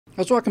I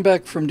was walking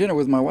back from dinner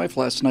with my wife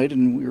last night,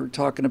 and we were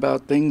talking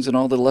about things and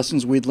all the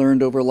lessons we'd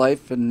learned over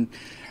life. And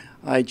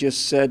I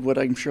just said what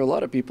I'm sure a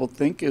lot of people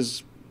think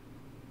is,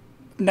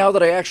 now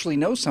that I actually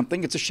know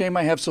something, it's a shame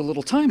I have so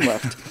little time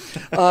left.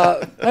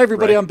 Hi,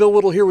 everybody. Right. I'm Bill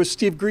Whittle here with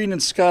Steve Green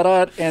and Scott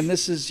Ott, and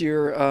this is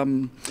your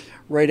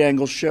right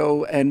angle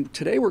show. And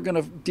today we're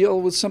going to deal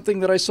with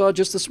something that I saw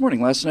just this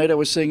morning. Last night I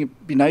was saying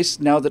it'd be nice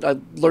now that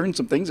I've learned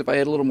some things if I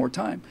had a little more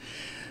time.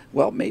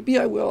 Well, maybe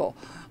I will.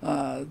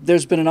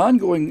 There's been an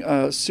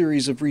ongoing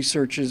series of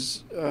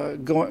researches.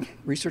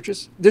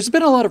 There's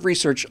been a lot of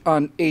research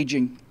on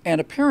aging, and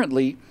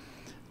apparently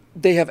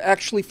they have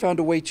actually found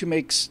a way to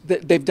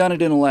they've done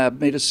it in a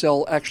lab, made a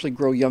cell actually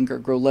grow younger,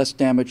 grow less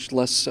damaged,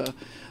 less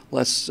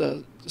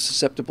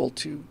susceptible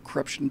to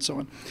corruption and so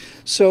on.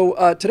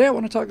 So today I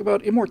want to talk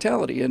about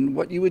immortality and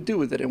what you would do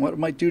with it and what it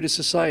might do to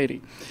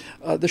society.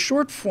 The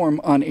short form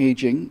on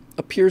aging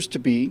appears to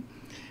be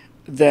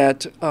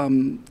that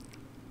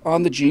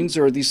on the genes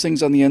there are these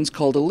things on the ends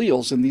called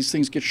alleles, and these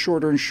things get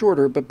shorter and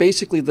shorter, but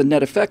basically the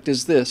net effect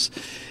is this.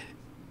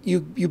 You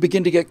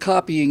begin to get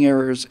copying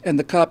errors, and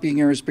the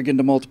copying errors begin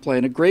to multiply.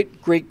 And a great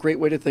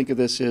way to think of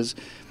this is,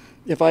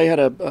 if I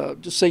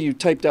had just say you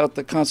typed out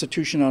the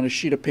Constitution on a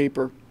sheet of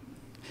paper,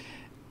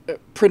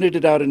 printed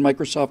it out in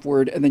Microsoft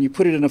Word, and then you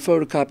put it in a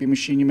photocopy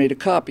machine, you made a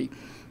copy.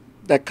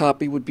 That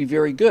copy would be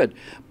very good.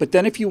 But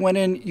then if you went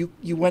in,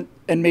 you went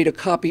and made a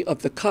copy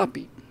of the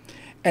copy,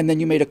 and then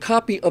you made a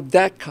copy of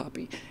that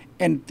copy.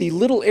 And the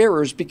little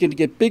errors begin to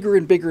get bigger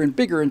and bigger and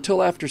bigger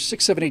until after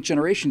 6, 7, 8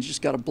 generations, you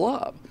just got a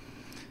blob.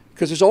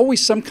 Because there's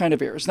always some kind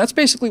of errors. And that's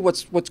basically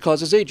what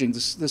causes aging.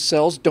 The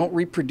cells don't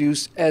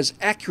reproduce as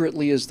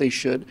accurately as they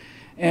should,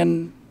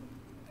 and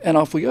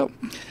off we go.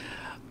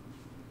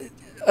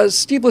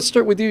 Steve, let's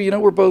start with you. You know,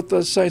 we're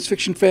both science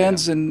fiction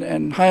fans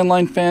and High and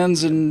Line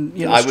fans, and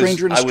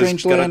Stranger in a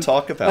Strange Land. I was going to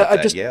talk about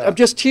that. I'm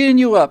just teeing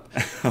you up.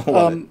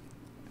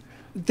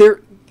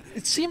 There,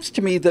 it seems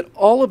to me that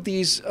all of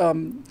these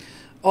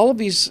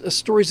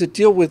stories that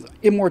deal with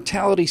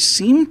immortality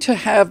seem to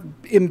have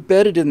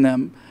embedded in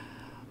them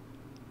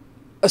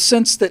a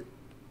sense that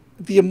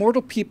the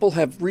immortal people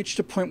have reached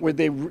a point where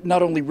they're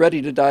not only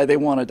ready to die, they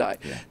want to die.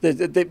 Yeah.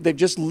 They've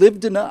just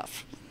lived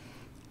enough.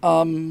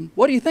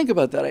 What do you think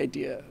about that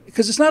idea?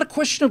 Because it's not a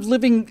question of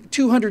living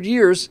 200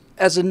 years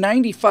as a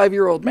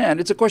 95-year-old man.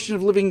 It's a question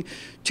of living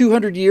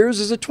 200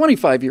 years as a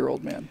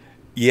 25-year-old man.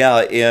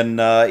 Yeah, in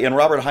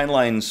Robert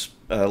Heinlein's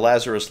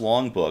Lazarus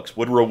Long books,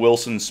 Woodrow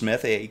Wilson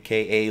Smith,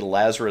 a.k.a.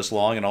 Lazarus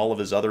Long, and all of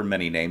his other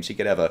many names. He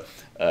could have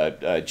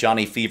a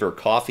Johnny Fever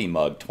coffee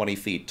mug 20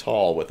 feet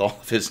tall with all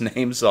of his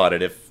names on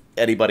it, if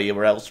anybody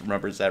else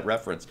remembers that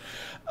reference.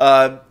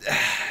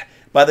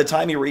 By the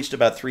time he reached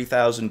about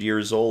 3,000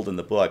 years old in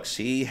the books,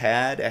 he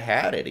had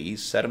it. He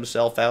set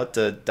himself out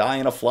to die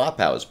in a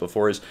flophouse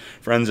before his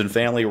friends and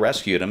family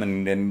rescued him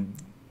and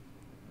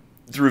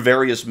through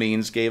various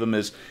means gave him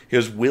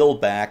his will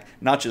back,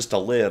 not just to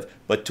live,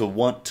 but to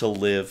want to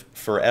live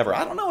forever.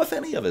 I don't know if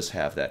any of us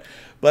have that.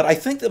 But I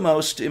think the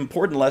most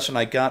important lesson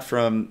I got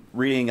from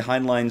reading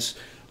Heinlein's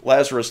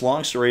Lazarus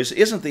Long stories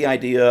isn't the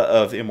idea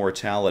of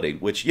immortality,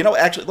 which,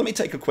 actually, let me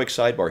take a quick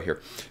sidebar here,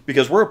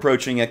 because we're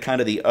approaching it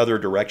kind of the other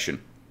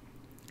direction.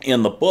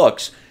 In the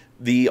books,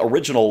 the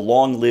original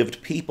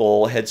long-lived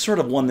people had sort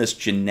of won this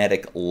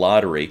genetic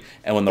lottery,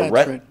 and when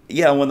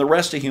when the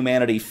rest of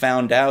humanity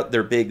found out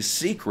their big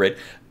secret,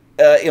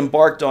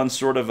 embarked on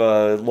sort of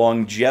a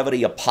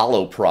longevity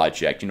Apollo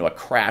project, a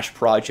crash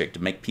project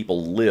to make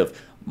people live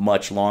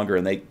much longer,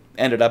 and they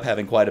ended up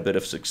having quite a bit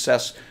of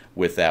success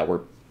with that,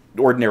 where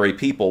ordinary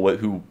people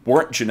who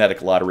weren't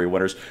genetic lottery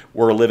winners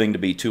were living to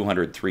be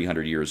 200,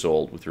 300 years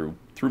old through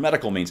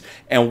medical means,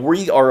 and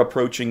we are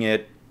approaching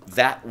it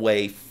that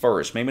way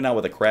first. Maybe not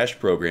with a crash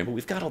program, but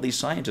we've got all these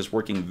scientists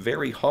working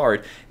very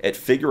hard at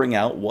figuring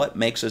out what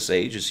makes us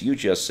age, as you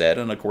just said,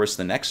 and of course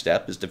the next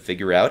step is to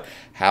figure out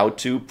how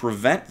to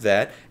prevent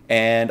that.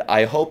 And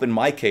I hope in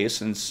my case,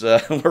 since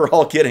we're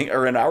all getting,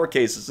 or in our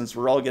cases, since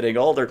we're all getting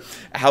older,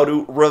 how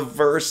to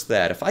reverse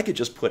that. If I could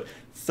just put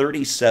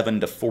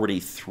 37 to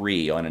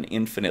 43 on an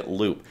infinite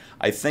loop,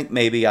 I think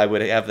maybe I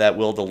would have that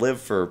will to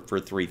live for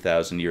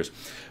 3,000 years.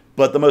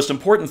 But the most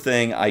important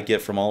thing I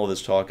get from all of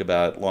this talk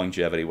about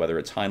longevity, whether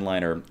it's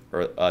Heinlein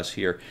or us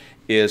here,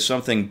 is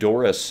something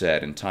Doris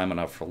said in Time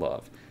Enough for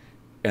Love.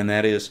 And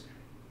that is,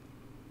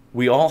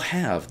 we all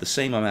have the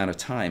same amount of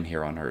time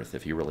here on Earth,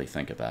 if you really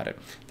think about it.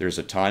 There's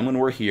a time when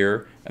we're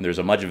here, and there's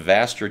a much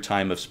vaster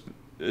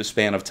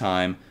span of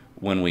time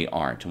when we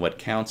aren't. And what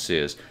counts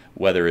is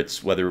whether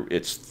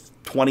it's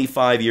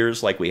 25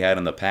 years like we had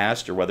in the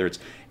past, or whether it's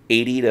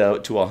 80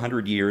 to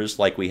 100 years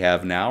like we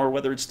have now, or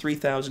whether it's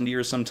 3,000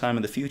 years sometime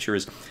in the future,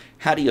 is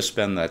how do you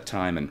spend that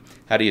time and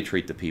how do you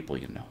treat the people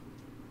you know?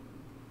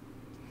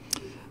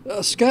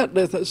 Scott,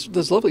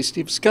 that's lovely,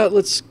 Steve. Scott,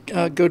 let's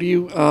go to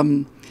you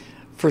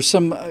for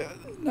some, I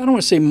don't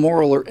want to say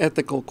moral or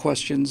ethical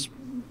questions,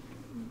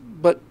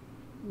 but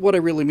what I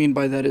really mean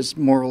by that is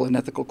moral and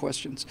ethical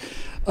questions.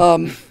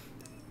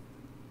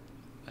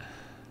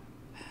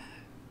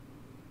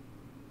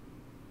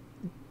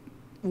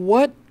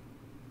 What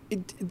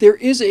there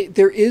is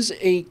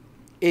a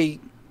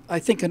I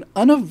think an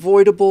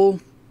unavoidable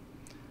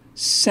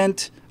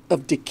scent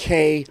of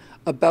decay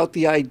about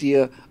the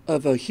idea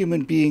of a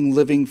human being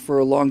living for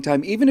a long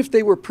time, even if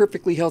they were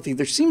perfectly healthy.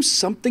 There seems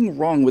something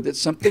wrong with it,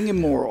 something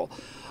immoral,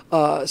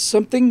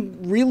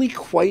 something really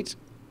quite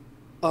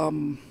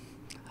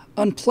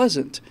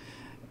unpleasant.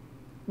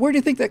 Where do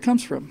you think that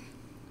comes from?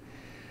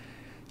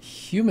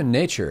 Human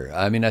nature.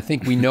 I mean, I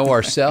think we know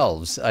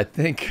ourselves. I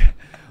think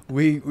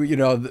we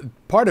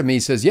part of me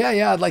says,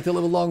 yeah, I'd like to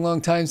live a long,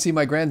 long time, see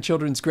my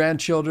grandchildren's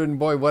grandchildren.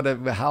 Boy,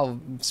 how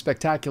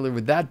spectacular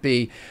would that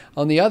be?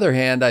 On the other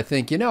hand, I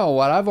think, you know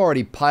what, I've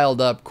already piled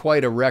up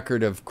quite a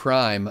record of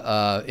crime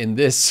in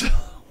this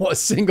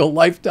single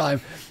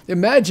lifetime.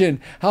 Imagine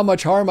how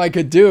much harm I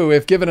could do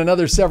if given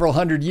another several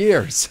hundred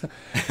years.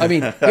 I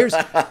mean,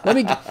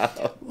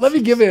 let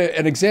me give you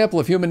an example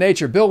of human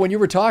nature. Bill, when you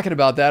were talking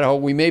about that, how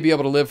we may be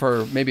able to live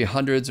for maybe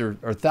hundreds or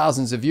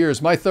thousands of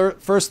years, my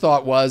first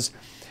thought was,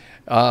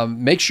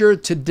 make sure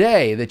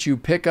today that you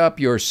pick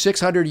up your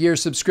 600-year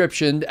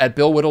subscription at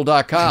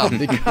BillWhittle.com,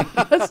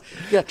 because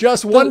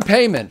just one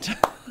payment.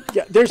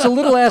 Yeah, there's a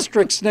little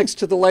asterisk next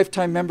to the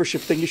lifetime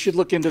membership thing. You should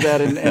look into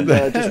that and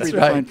just read the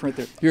fine print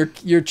there.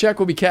 Your check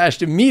will be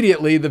cashed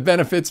immediately. The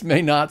benefits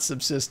may not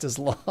subsist as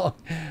long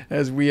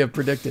as we have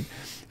predicted.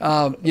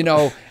 And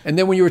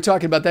then when you were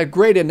talking about that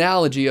great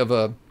analogy of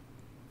a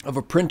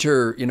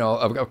printer,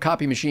 of a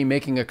copy machine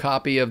making a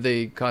copy of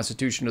the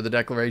Constitution or the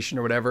Declaration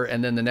or whatever,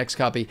 and then the next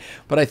copy.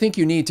 But I think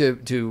you need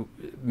to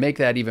make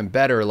that even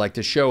better, like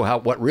to show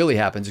what really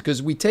happens,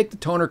 because we take the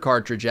toner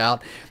cartridge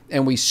out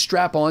and we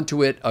strap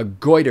onto it a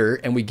goiter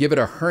and we give it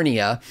a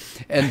hernia,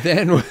 and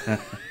then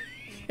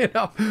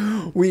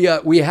we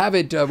have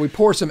it. We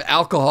pour some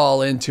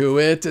alcohol into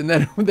it, and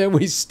then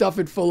we stuff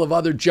it full of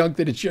other junk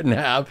that it shouldn't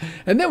have,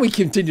 and then we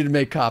continue to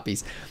make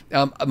copies.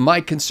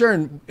 My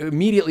concern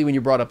immediately when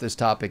you brought up this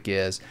topic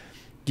is,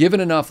 given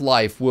enough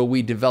life, will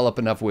we develop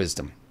enough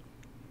wisdom?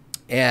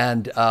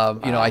 And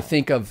I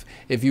think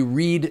if you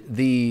read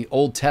the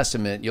Old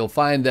Testament, you'll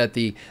find that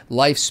the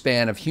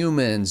lifespan of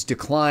humans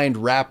declined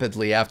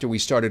rapidly after we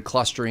started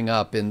clustering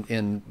up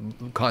in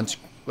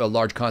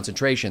large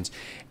concentrations.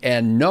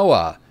 And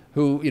Noah,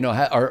 who,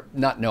 Noah,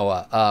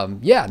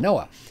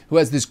 who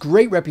has this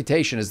great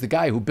reputation as the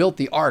guy who built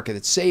the ark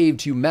that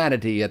saved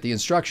humanity at the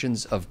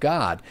instructions of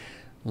God,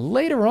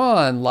 later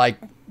on,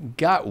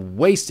 got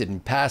wasted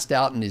and passed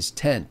out in his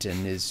tent,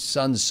 and his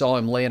sons saw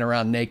him laying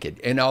around naked.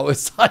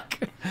 It's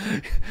like,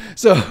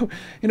 so,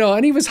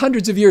 and he was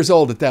hundreds of years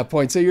old at that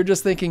point. So you're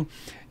just thinking,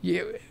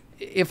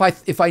 if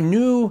I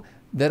knew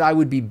that I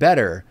would be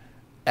better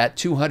at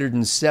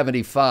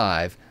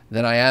 275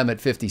 than I am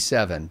at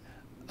 57,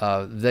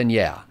 then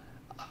yeah,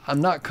 I'm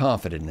not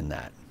confident in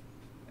that.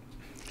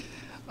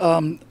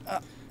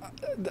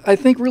 I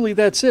think really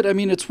that's it. I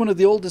mean, it's one of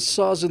the oldest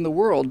saws in the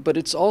world, but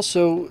it's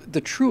also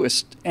the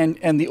truest.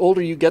 And the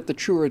older you get, the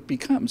truer it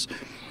becomes.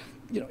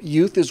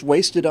 Youth is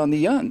wasted on the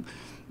young.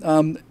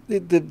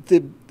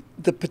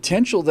 The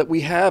potential that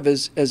we have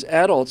as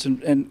adults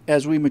and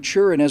as we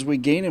mature and as we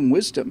gain in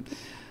wisdom,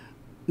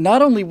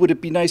 not only would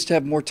it be nice to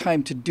have more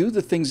time to do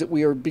the things that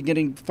we are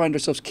beginning to find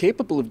ourselves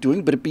capable of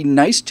doing, but it'd be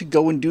nice to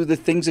go and do the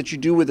things that you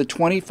do with a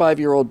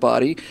 25-year-old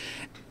body,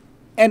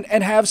 and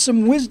have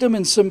some wisdom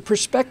and some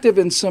perspective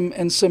and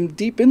some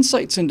deep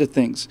insights into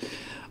things.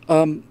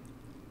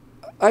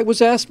 I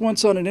was asked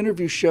once on an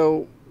interview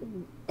show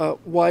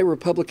why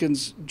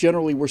Republicans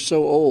generally were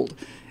so old,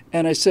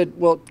 and I said,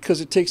 well,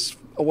 because it takes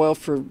a while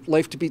for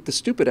life to beat the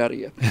stupid out of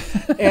you,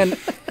 and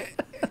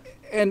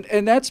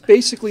that's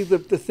basically the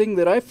thing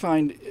that I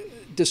find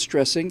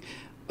distressing.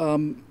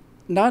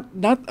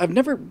 I've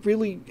never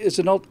really, as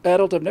an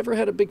adult, I've never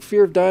had a big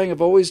fear of dying.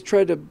 I've always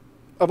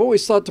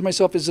thought to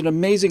myself, it's an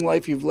amazing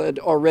life you've led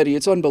already.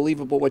 It's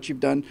unbelievable what you've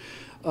done,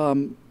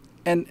 and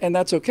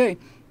that's okay.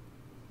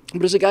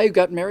 But as a guy who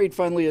got married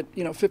finally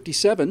at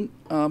 57,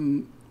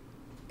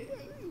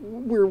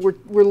 we're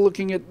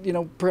looking at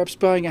perhaps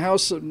buying a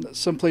house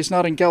someplace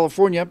not in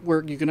California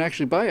where you can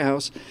actually buy a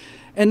house.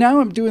 And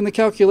now I'm doing the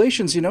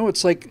calculations.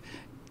 It's like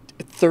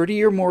a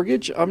 30-year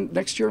mortgage.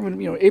 Next year,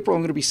 April,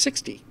 I'm going to be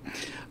 60.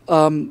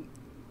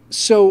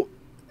 So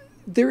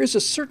there is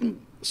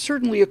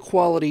certainly a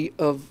quality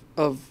of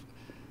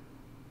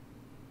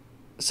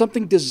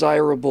something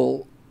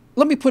desirable.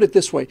 Let me put it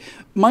this way.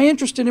 My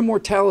interest in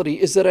immortality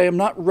is that I am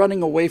not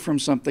running away from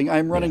something. I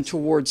am running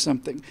towards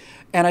something.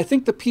 And I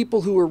think the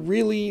people who are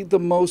really the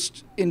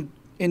most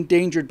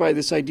endangered by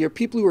this idea are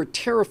people who are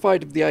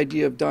terrified of the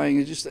idea of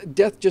dying.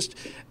 Death just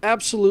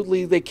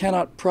absolutely, they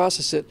cannot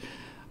process it.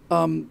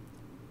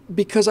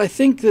 Because I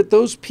think that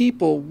those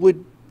people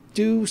would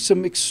do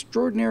some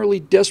extraordinarily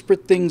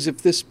desperate things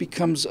if this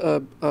becomes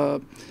a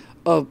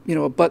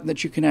button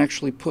that you can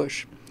actually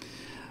push.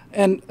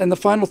 And the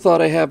final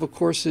thought I have, of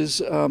course,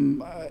 is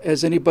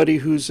as anybody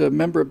who's a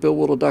member at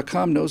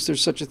BillWhittle.com knows,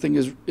 there's such a thing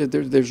as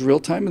there's real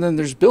time and then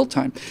there's bill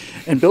time,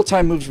 and bill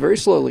time moves very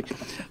slowly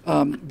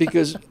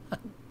because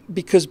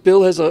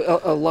Bill has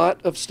a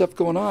lot of stuff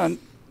going on,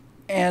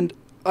 and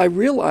I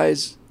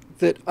realize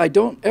that I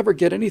don't ever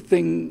get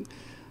anything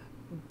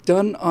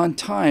done on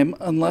time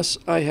unless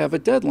I have a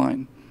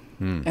deadline.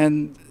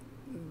 And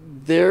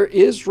there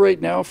is right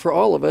now for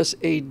all of us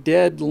a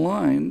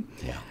deadline.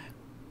 Yeah.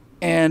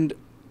 And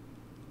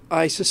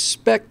I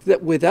suspect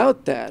that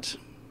without that,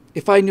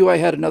 if I knew I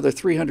had another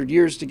 300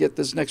 years to get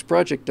this next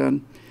project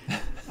done,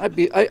 I'd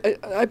be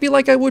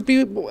like I would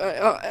be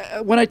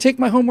when I take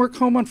my homework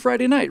home on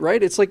Friday night,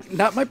 right? It's like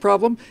not my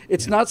problem.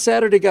 It's not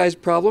Saturday guy's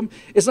problem.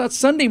 It's not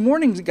Sunday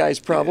morning guy's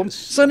problem.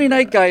 Sunday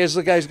night guy is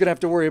the guy who's going to have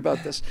to worry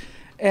about this.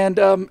 And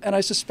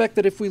I suspect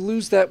that if we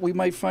lose that, we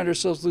might find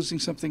ourselves losing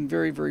something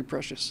very, very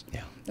precious.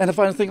 Yeah. And the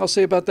final thing I'll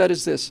say about that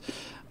is this.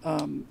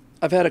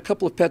 I've had a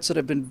couple of pets that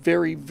I've been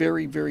very,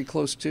 very, very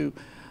close to.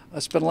 I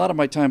spent a lot of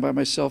my time by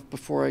myself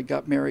before I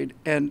got married.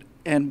 And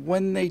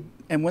when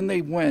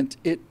they went,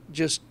 it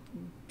just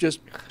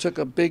took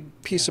a big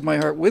piece of my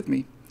heart with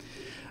me.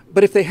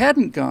 But if they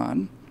hadn't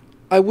gone,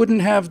 I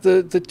wouldn't have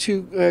the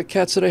two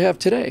cats that I have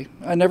today.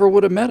 I never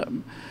would have met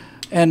them.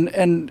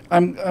 And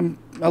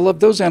I love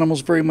those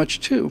animals very much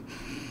too.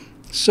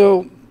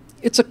 So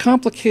it's a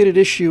complicated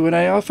issue, and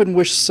I often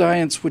wish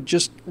science would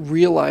just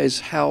realize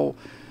how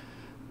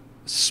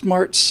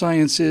smart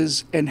science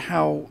is and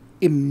how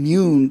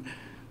immune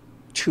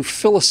to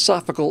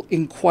philosophical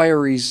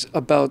inquiries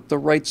about the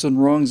rights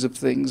and wrongs of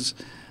things.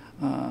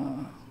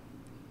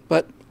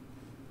 But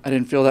I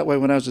didn't feel that way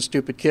when I was a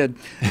stupid kid.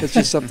 It's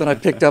just something I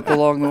picked up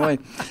along the way.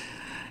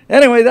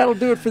 Anyway, that'll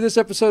do it for this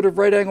episode of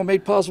Right Angle,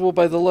 made possible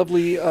by the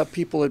lovely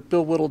people at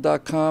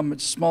BillWhittle.com. A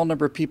small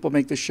number of people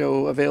make the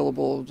show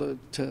available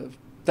to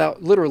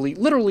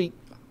literally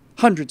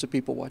hundreds of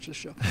people watch the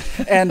show.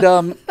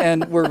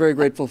 And we're very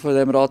grateful for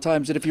them at all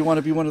times. And if you want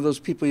to be one of those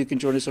people, you can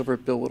join us over at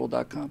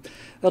BillWhittle.com.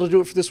 That'll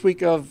do it for this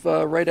week of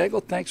Right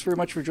Angle. Thanks very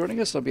much for joining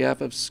us. On behalf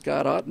of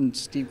Scott Ott and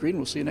Steve Green,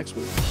 we'll see you next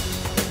week.